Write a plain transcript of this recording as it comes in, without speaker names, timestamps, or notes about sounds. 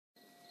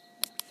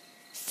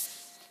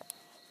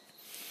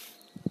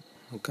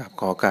ขอ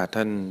โอกาส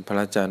ท่านพร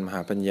ะอาจารย์มห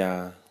าปัญญา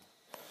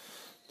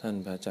ท่าน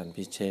พระอาจารย์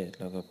พิเชษฐ์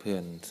แล้วก็เพื่อ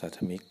นสาธ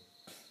มิก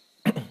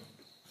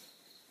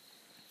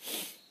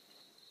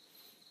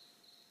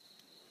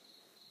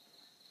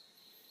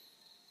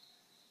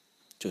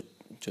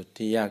จุด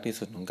ที่ยากที่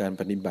สุดของการ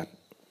ปฏิบัติ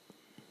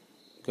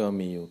ก็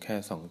มีอยู่แค่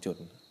2 จุด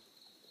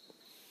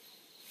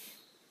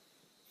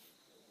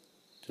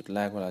แร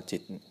กเวลาจิ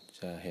ต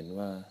จะเห็น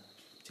ว่า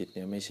จิตเ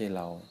นี่ยไม่ใช่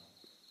เรา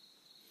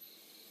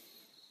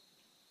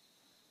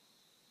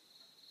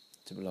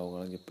ก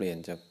ำลังจะเปลี่ยน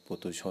จากปุ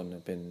ถุชน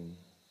เป็น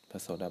พระ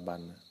โสดาบั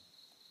น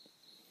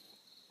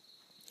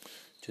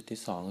จุดที่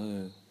2คื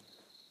อ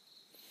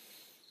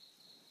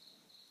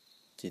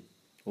จิต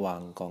วา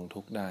งกองทุ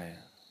กข์ได้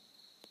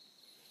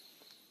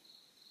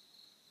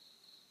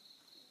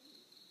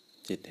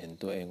จิตเห็น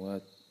ตัวเองว่า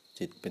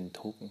จิตเป็น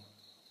ทุกข์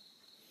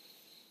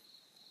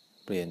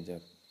เปลี่ยนจา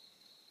ก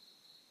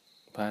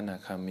พระอนา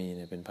คามีเ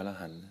นี่ยเป็นพระอร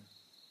หันต์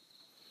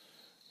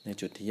ใน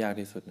จุดที่ยาก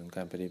ที่สุดของก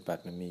ารปฏิบั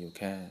ติมันมีอยู่แ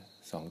ค่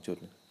2 จุด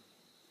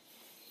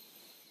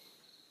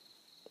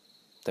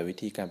แต่วิ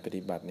ธีการป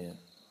ฏิบัติเนี่ย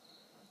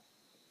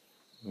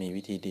มี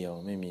วิธีเดียว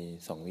ไม่มี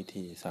2 วิ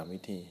ธี3 วิ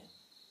ธี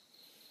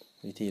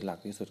วิธีหลัก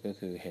ที่สุดก็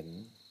คือเห็น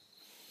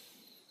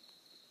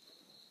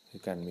คื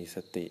อการมีส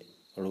ติ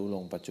รู้ล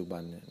งปัจจุบั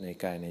นใน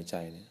กายในใจ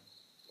เนี่ย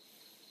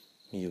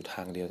มีอยู่ท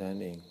างเดียวเท่านั้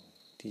นเอง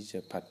ที่จะ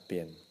ผลัดเป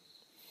ลี่ยน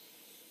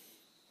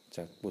จ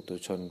ากปุถุ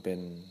ชนเป็น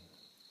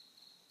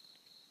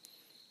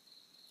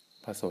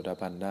พระโสดา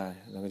บันได้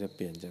แล้วก็จะเป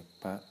ลี่ยนจาก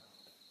พระ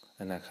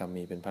อนาคา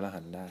มีเป็นพระอร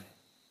หันต์ได้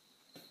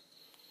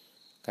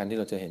การที่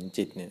เราจะเห็น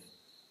จิตเนี่ย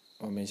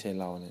ว่าไม่ใช่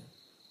เราเนี่ย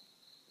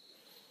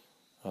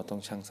เราต้อ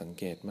งชั่งสัง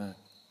เกตมาก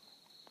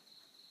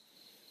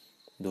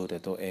ดูแต่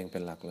ตัวเองเป็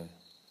นหลักเลย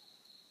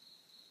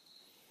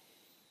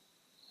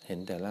เห็น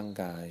แต่ร่าง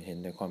กายเห็น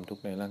แต่ความทุก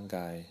ข์ในร่างก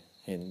าย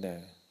เห็นแต่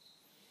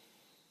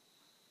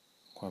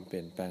ความเป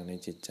ลี่ยนแปลงใน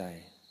จิตใจ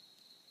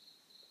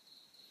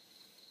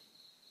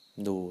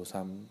ดู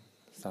ซ้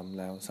ำ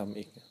แล้วซ้ำ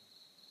อีก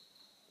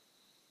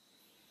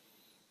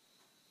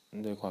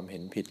ด้วยความเห็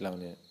นผิดเรา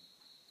เนี่ย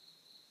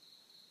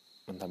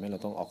มันทำให้เรา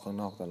ต้องออกข้าง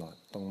นอกตลอด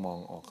ต้องมอง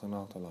ออกข้างน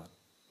อกตลอด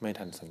ไม่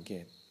ทันสังเก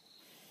ต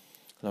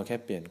เราแค่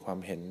เปลี่ยนความ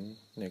เห็น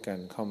ในการ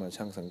เข้ามา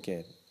ชั่งสังเก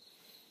ต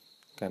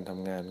การท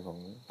ำงานของ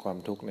ความ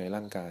ทุกข์ในร่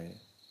างกาย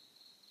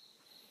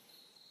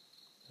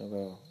แล้ว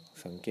ก็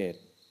สังเกต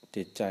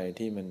จิตใจ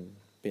ที่มัน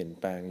เปลี่ยน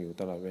แปลงอยู่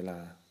ตลอดเวลา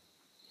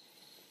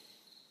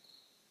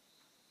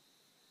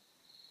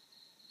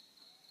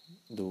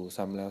ดู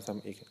ซ้ำแล้วซ้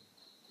ำอีก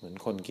เหมือน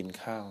คนกิน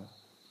ข้าว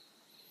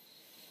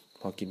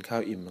พอกินข้า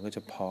วอิ่มมันก็จ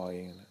ะพอเอ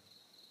งนะ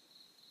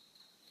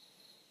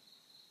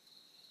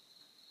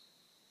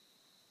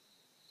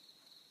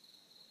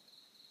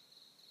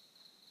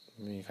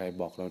ไม่มีใคร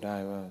บอกเราได้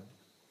ว่า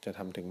จะท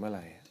ำถึงเมื่อไห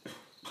ร่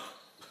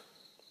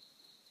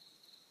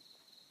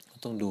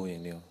ต้องดูอย่า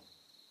งเดียว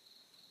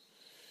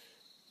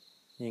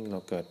ยิ่งเรา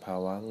เกิดภา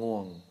วะง่ว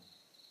ง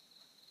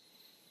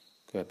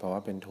เกิดภาวะ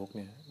เป็นทุกข์เ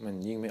นี่ยมัน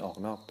ยิ่งไม่ออก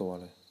นอกตัว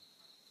เลย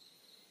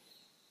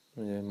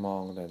มันจะมอ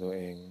งแต่ตัวเ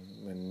อง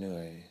มันเหนื่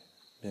อย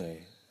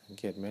สัง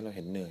เกตไหมเราเ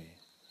ห็นเหนื่อย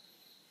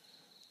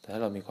แต่ถ้า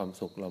เรามีความ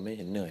สุขเราไม่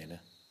เห็นเหนื่อยน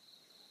ะ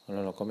แล้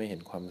วเราก็ไม่เห็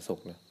นความสุข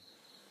นะ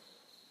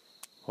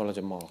เพราะเรา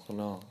จะมองข้าง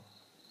นอก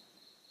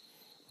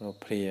เรา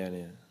เพลียเ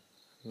นี่ย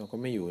เราก็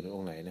ไม่อยู่ตร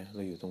งไหนนะเร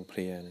าอยู่ตรงเพ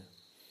ลียนะ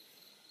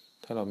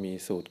ถ้าเรามี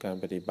สูตรการ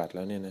ปฏิบัติแ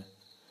ล้วเนี่ยนะ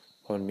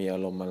พอมันมีอา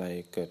รมณ์อะไร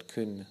เกิด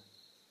ขึ้นนะ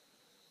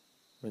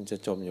มันจะ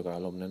จมอยู่กับอ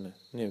ารมณ์นั้นนะ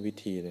เนี่ยวิ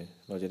ธีเลย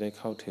เราจะได้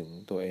เข้าถึง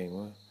ตัวเอง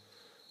ว่า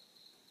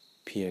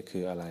เพลียคื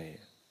ออะไร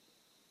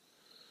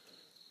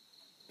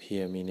เพลี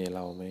ยมีในเร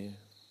าไหม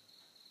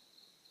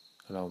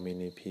เรามี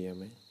ในเพลียไ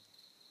หม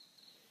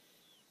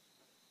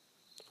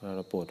เวลาเ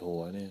ราปวดหั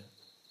วเนี่ย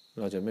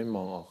เราจะไม่ม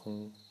องออกข้า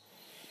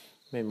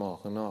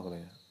งนอกเล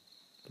ย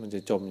มันจะ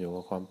จมอยู่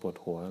กับความปวด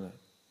หัวแหละ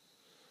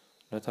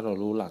แล้วถ้าเรา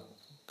รู้หลัก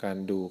การ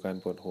ดูการ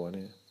ปวดหัวเ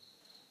นี่ย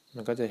มั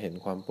นก็จะเห็น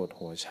ความปวด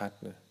หัว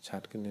ชั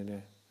ดขึ้นเรื่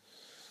อย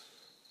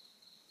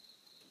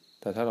ๆ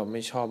แต่ถ้าเราไ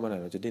ม่ชอบเมื่อไหร่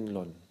เราจะดิ้นร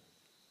น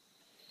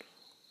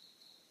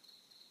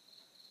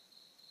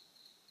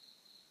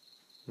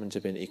มันจะ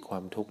เป็นอีกควา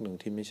มทุกข์หนึ่ง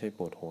ที่ไม่ใช่ป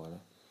วดหัวแล้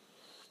ว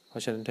เพรา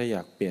ะฉะนั้นถ้าอย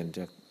ากเปลี่ยนจ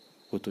าก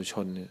ปุถุช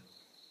นเนี่ย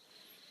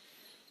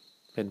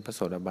เป็นพระโส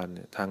ดาบันเ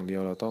นี่ยทางเดีย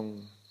วเราต้อง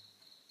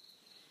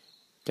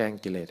แกล้ง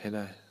กิเลสให้ไ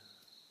ด้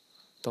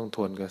ต้องท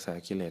วนกระแส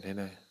กิเลสให้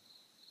ได้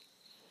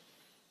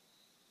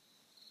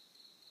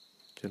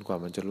จนกว่า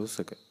มันจะรู้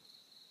สึ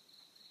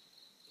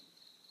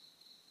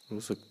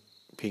ก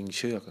พิงเ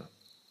ชือก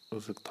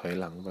รู้สึกถอย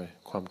หลังไป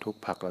ความทุกข์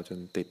ผลักเราจน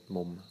ติด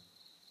มุม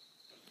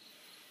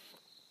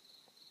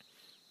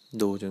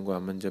ดูจนกว่า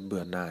มันจะเ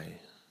บื่อหน่าย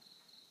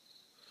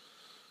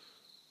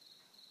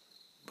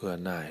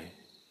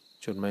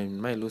จน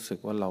ไม่รู้สึก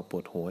ว่าเราป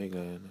วดหัวอีก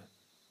เลยนะ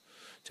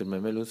จนมั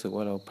นไม่รู้สึก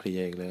ว่าเราเพลี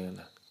ยอีกเลย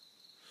นะ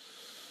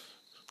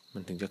มั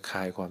นถึงจะคล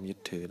ายความยึด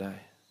ถือได้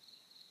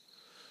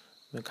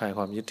เมื่อคลายค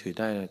วามยึดถือ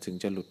ได้นะถึง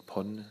จะหลุด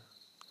พ้น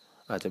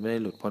อาจจะไม่ได้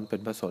หลุดพ้นเป็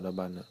นพระโสดา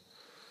บันนะ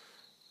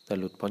แต่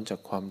หลุดพ้นจาก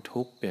ความ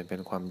ทุกข์เปลี่ยนเป็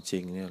นความจริ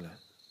งเนี่ยแหละ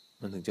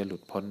มันถึงจะหลุ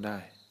ดพ้นได้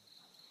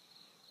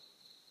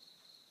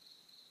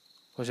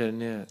เพราะ ราะฉะนั้น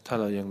เนี่ยถ้า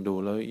เรายังดู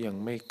แล้วยัง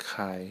ไม่ค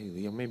ลายหรือ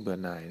ยังไม่เบื่อ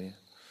หน่ายเนี่ย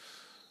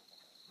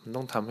มันต้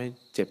องทำให้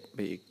เจ็บไป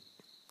อีก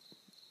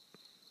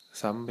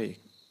ซ้ำไปอีก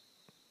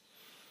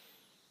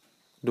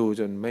ดู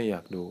จนไม่อย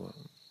ากดู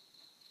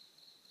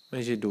ไม่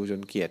ใช่ดูจ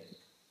นเกลียด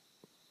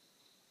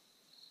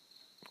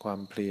ความ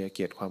เพลียเก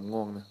ลียดความ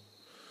ง่วงนะ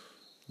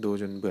ดู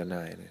จนเบื่อห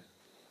น่ายเลย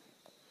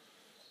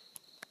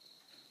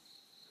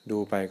ดู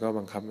ไปก็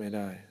บังคับไม่ไ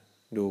ด้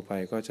ดูไป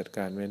ก็จัดก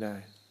ารไม่ได้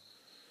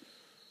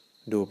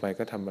ดูไป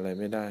ก็ทำอะไร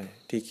ไม่ได้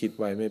ที่คิด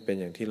ไว้ไม่เป็น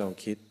อย่างที่เรา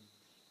คิด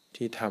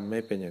ที่ทำไม่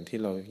เป็นอย่างที่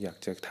เราอยาก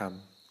จะทำ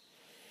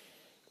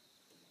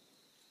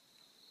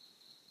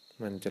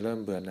มันจะเริ่ม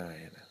เบื่อหน่าย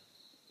นะ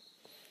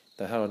แ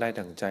ต่ถ้าเราได้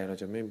ดั่งใจเรา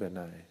จะไม่เบื่อห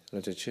น่ายเรา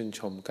จะชื่น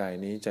ชมกาย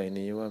นี้ใจ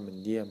นี้ว่ามัน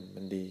เยี่ยม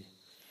มันดี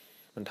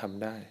มันท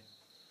ำได้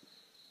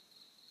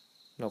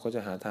เราก็จะ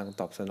หาทาง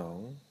ตอบสนอง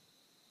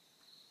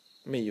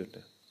ไม่หยุด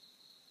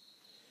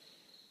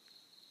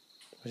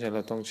เพราะฉะนั้นเร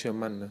าต้องเชื่อ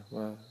มั่นนะ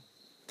ว่า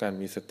การ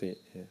มีสติ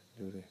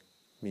ดูเลย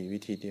มีวิ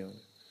ธีเดียว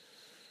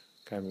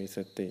การมีส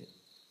ติ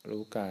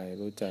รู้กาย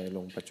รู้ใจล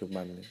งปัจจุ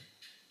บันเนี่ย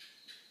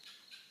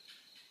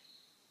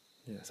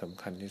ส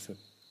ำคัญที่สุด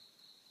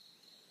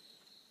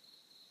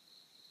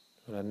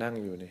เวลานั่ง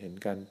อยู่เนี่ยเห็น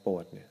การปว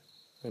ดเนี่ย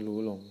ก็รู้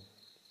ลง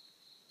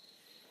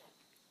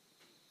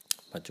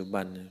ปัจจุ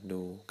บันเนี่ย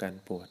ดูการ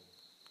ปวด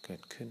เกิ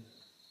ดขึ้น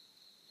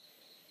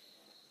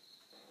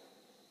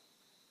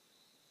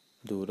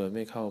ดูโดยไ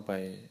ม่เข้าไป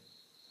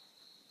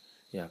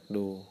อยาก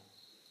ดู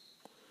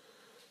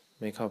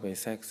ไม่เข้าไป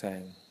แทรกแซ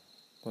ง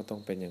ว่าต้อ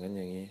งเป็นอย่างนั้น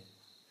อย่างนี้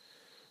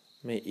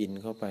ไม่อิน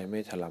เข้าไปไม่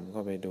ถลำเข้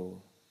าไปดู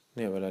เ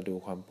นี่ยเวลาดู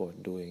ความปวด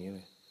ดูอย่างนี้เ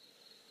ลย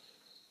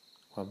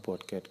ความปวด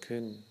เกิดขึ้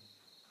น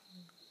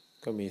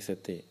ก็มีส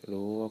ติ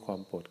รู้ว่าควา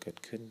มปวดเกิด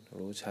ขึ้น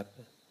รู้ชัด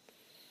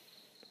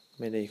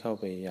ไม่ได้เข้า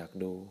ไปอยาก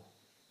ดู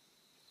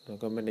แล้ว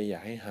ก็ไม่ได้อยา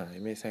กให้หาย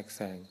ไม่แทรกแซ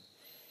ง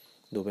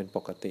ดูเป็นป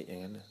กติอย่า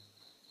งนั้นนะ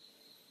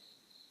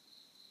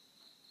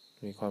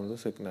มีความรู้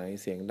สึกไหน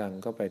เสียงดัง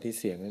ก็ไปที่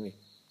เสียงนั่นอีก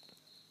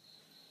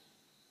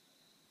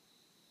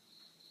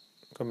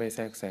ก็ไม่แท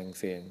รกแซง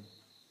เสียง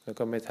แล้ว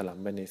ก็ไม่ถล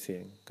ำไปในเสีย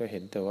งก็เห็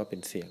นแต่ว่าเป็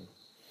นเสียง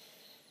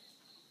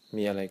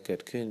มีอะไรเกิ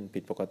ดขึ้นผิ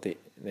ดปกติ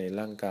ใน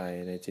ร่างกาย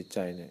ในจิตใจ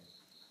เนี่ย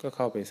ก็เ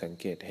ข้าไปสัง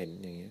เกตเห็น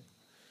อย่างนี้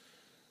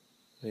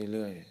เ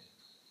รื่อย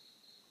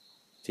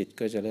ๆจิต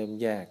ก็จะเริ่ม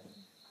แยก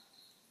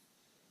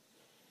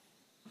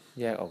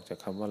ออกจาก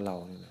คำว่าเรา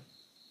เนี่ยนะ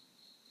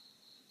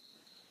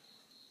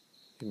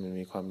ที่มัน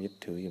มีความยึด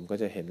ถืออยู่ก็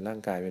จะเห็นร่าง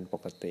กายเป็นป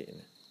กติ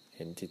นะเ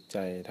ห็นจิตใจ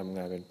ทำง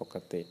านเป็นปก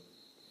ติ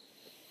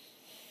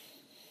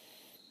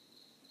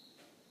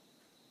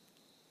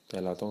แต่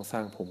เราต้องสร้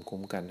างภูมิคุ้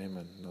มกันให้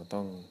มันเรา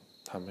ต้อง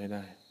ทำให้ไ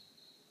ด้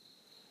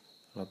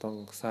เราต้อง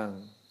สร้าง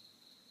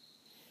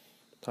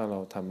ถ้าเรา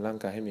ทำร่าง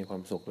กายให้มีควา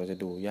มสุขเราจะ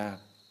ดูยาก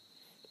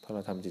ถ้าเร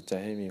าทำจิตใจ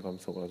ให้มีความ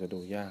สุขเราจะดู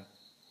ยาก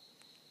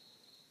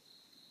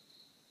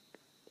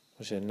เพร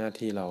าะฉะนั้นหน้า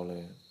ที่เราเล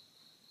ย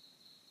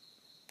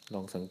ล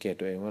องสังเกต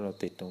ตัวเองว่าเรา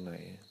ติดตรงไหน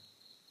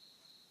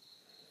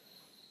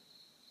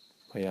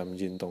พยายาม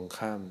ยืนตรง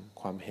ข้าม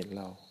ความเห็น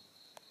เรา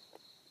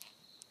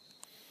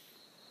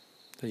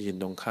ถ้ายืน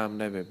ตรงข้าม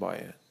ได้บ่อย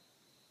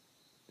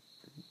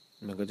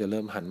ๆมันก็จะเ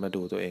ริ่มหันมา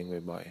ดูตัวเอง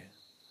บ่อย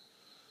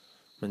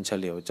ๆมันเฉ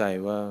ลียวใจ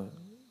ว่า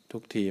ทุ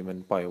กทีมัน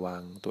ปล่อยวา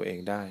งตัวเอง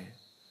ได้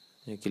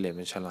นี่กิเลส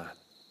มันฉลาด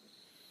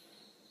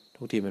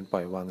ทุกทีมันปล่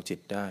อยวางจิต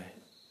ได้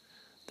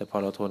แต่พอ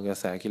เราทวนกระ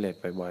แสกิเลส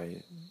บ่อย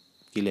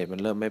ๆกิเลสมัน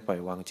เริ่มไม่ปล่อย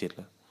วางจิตแ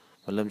ล้ว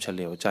มันเริ่มเฉ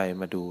ลียวใจ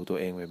มาดูตัว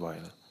เองบ่อย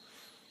ๆแล้ว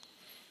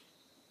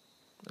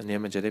อันนี้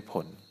มันจะได้ผ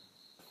ล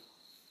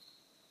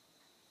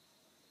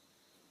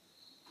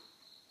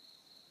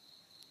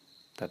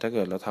แต่ถ้าเ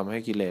กิดเราทำให้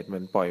กิเลสมั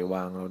นปล่อยว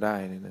างเราได้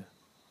นี่นะ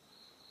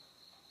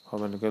เพราะ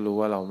มันก็รู้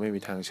ว่าเราไม่มี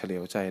ทางเฉลี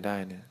ยวใจได้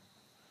เนี่ย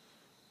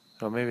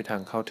เราไม่มีทา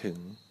งเข้าถึง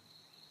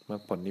มรร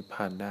คผลนิพพ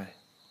านได้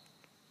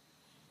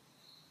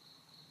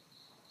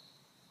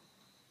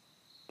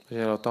เพราะฉะ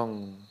นั้นเราต้อง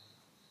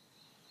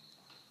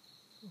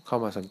เข้า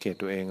มาสังเกต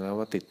ตัวเองแล้ว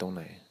ว่าติดตรงไ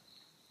หน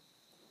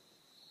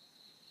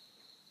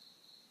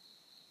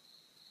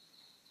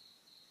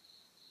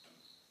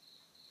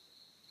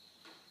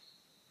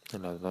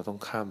เราต้อง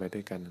ข้ามไปด้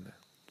วยกันนะ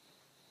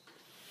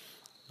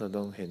เรา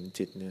ต้องเห็น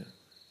จิตเนี่ย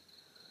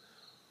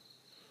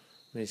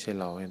ไม่ใช่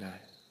เราให้ได้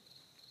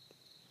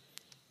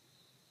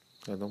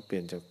เราต้องเปลี่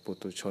ยนจากปุ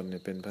ถุชนเนี่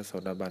ยเป็นพระโส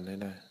ดาบันให้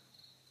ได้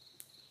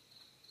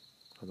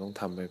เราต้อง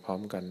ทำไปพร้อ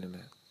มกันนี่แห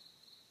ละ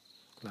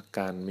หลักก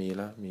ารมีแ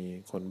ล้วมี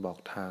คนบอก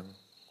ทาง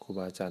ครูบ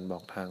าอาจารย์บอ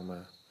กทางมา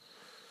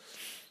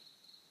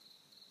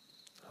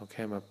เราแ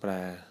ค่มาแปล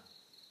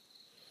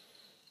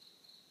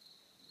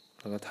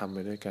แล้วก็ทำไป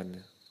ด้วยกันเ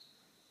นี่ย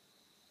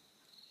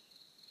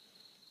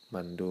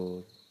มันดู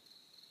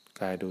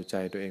กายดูใจ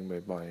ตัวเอง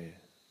บ่อย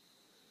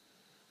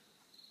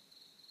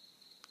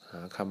ๆหา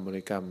คำบ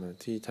ริกรรม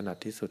ที่ถนัด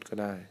ที่สุดก็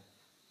ได้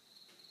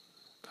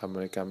คำบ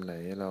ริกรรมไหน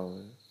เรา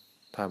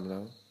ทำแล้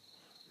ว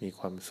มี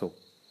ความสุข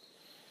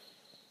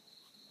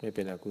ไม่เ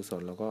ป็นอกุศ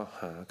ลเราก็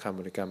หาคำ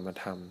บริกรรมมา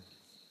ท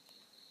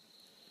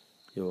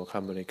ำอยู่กับค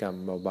ำบริกรรม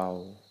เบา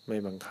ๆไม่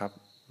บังคับ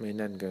ไม่แ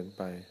น่นเกินไ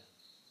ป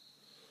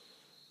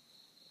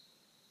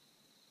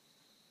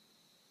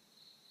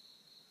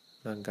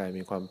ร่างกาย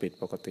มีความผิด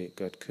ปกติ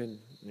เกิดขึ้น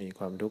มีค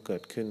วามทุกข์เกิ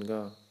ดขึ้นก็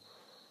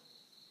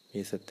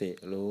มีสติ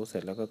รู้เสร็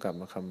จแล้วก็กลับ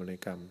มาคำบริ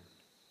กรรม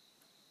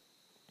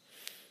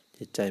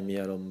จิตใจมี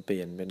อารมณ์เป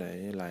ลี่ยนไปไหน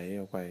ไหล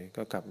ออกไป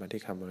ก็กลับมา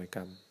ที่คำบริกร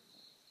รม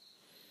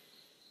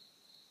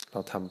เรา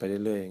ทำไปเรื่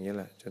อยๆอย่างนี้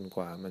แหละจนก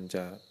ว่ามันจ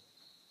ะ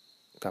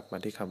กลับมา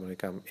ที่คำบริ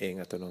กรรมเอง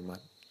อัตโนมั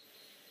ติ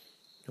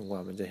จนกว่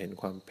ามันจะเห็น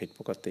ความผิดป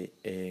กติ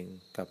เอง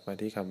กลับมา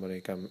ที่คำบ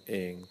ริกรรมเอ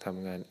งท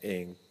ำงานเอ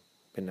ง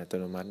เป็นอัต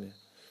โนมัติเนี่ย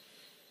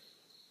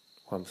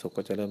ความสุข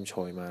ก็จะเริ่มโช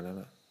ยมาแล้ว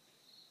ล่ะ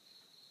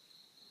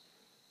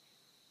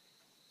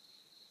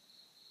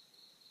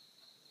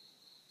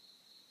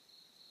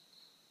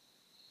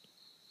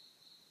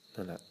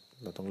นั่นแหละ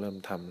เราต้องเริ่ม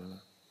ทำแล้วล่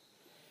ะ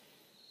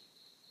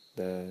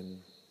เดิน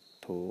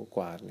ถูก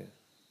วาดเนี่ย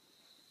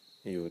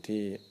อยู่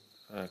ที่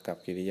กับ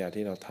กิริยา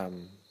ที่เราท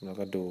ำแล้ว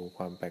ก็ดูค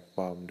วามแปลกป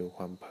ลอมดูค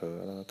วามเผลอ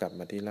แล้วก็กลับ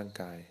มาที่ร่าง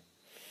กาย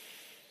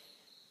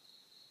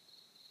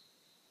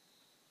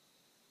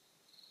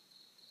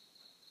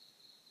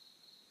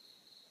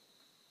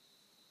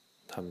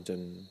ทำจ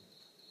น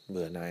เ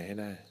บื่อหน่ายให้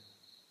ได้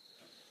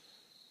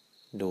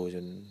ดูจ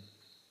น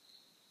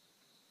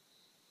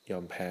ยอ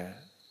มแพ้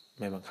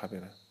ไม่บังคับเล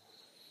ยนะ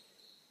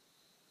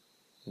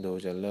ดู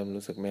จนเริ่ม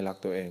รู้สึกไม่รัก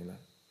ตัวเองแล้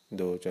ว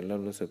ดูจนเริ่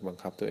มรู้สึกบัง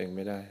คับตัวเองไ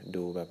ม่ได้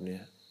ดูแบบเนี้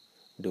ย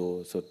ดู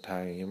สุดทา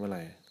งอย่างนี้เมื่อไห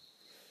ร่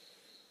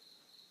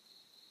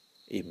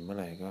อิ่มเมื่อไ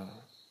หร่ก็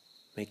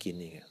ไม่กิน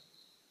อีก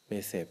ไม่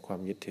เสพความ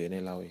ยึดถือใน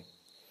เราอีก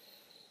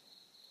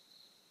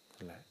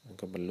นั่นแหละมัน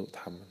ก็บรรลุ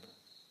ธรรม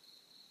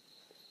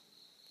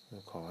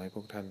ขอให้พ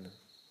วกท่าน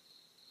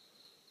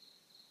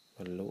บ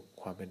รรลุ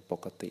ความเป็นป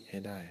กติให้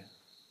ได้